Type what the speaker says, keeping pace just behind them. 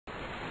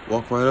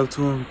Walk right up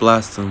to him,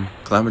 blast him,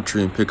 climb a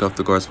tree, and pick off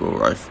the guard's bow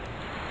rifle.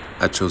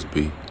 I chose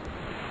B.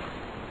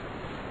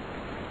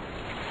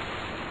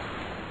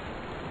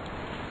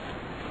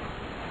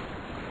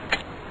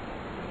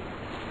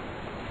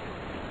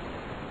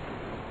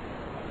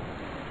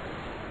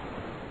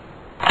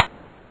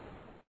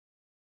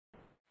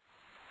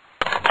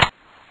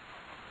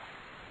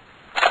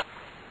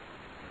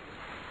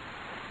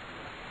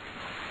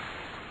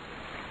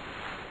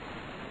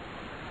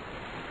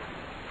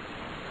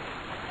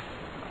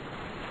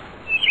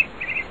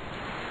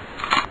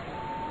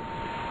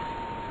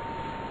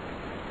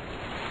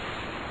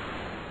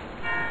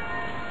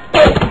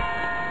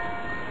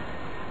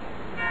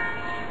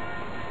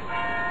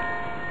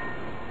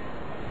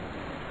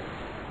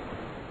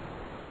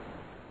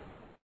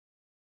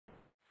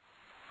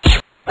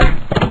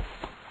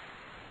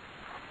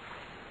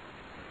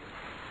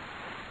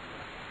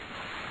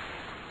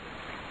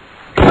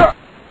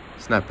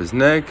 Snap his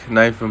neck,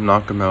 knife him,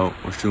 knock him out,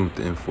 or shoot him with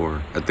the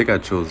M4. I think I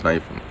chose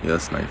knife him. Yeah,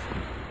 let's knife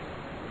him.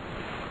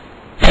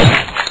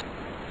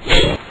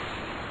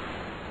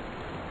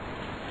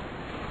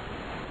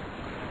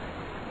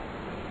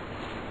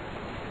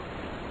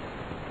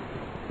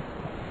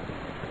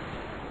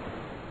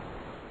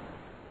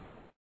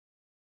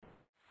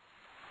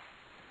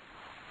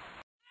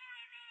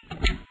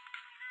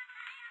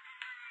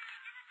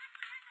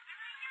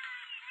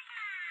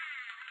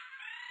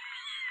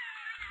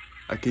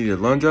 I can either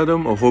lunge at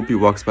him or hope he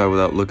walks by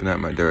without looking at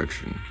my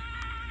direction.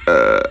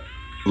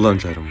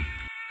 Lunge at him.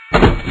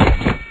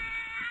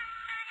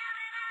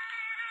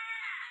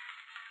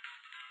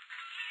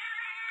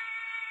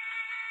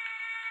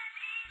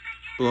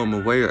 Blow him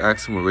away or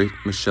ask him where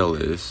Michelle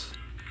is.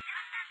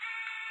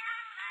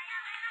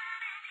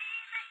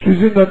 She's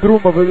in that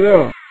room over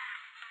there.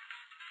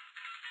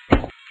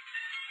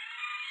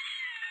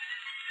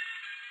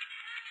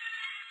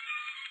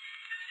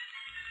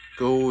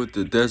 Go with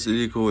the Desert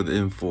Eagle with the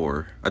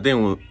M4. I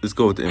think let's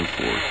go with the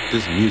M4.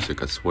 This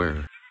music, I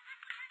swear.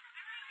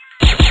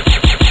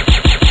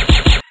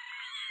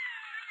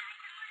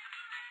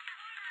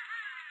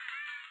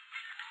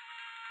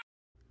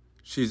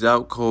 She's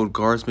out cold,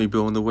 guards may be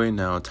on the way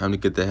now. Time to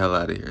get the hell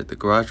out of here. The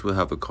garage will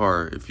have a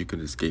car if you can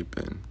escape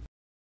in.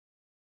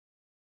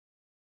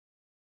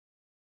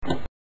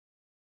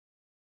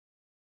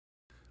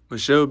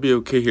 Michelle will be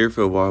okay here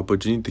for a while,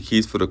 but you need the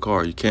keys for the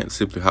car. You can't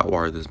simply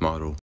hotwire this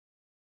model.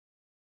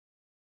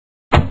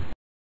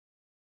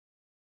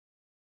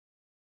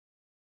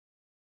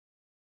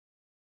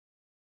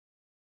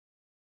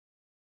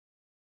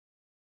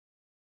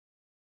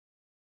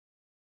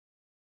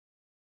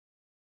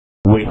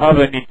 We have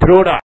an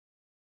intruder.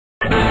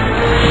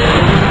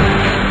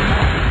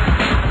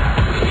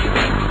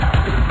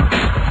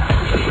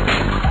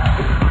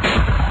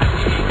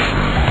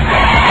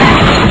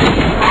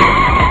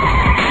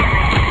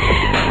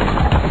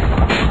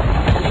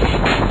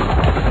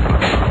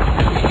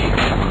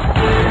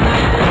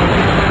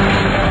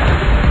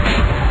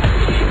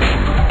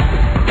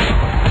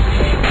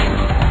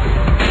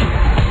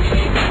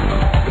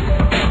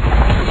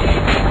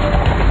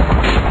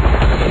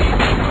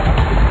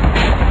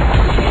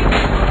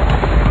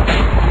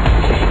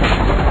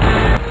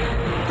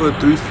 Put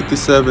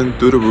 357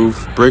 through the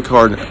roof, brake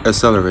hard and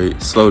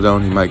accelerate, slow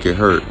down, he might get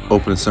hurt,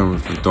 open the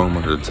sunroof and throw him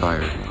under the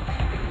tire.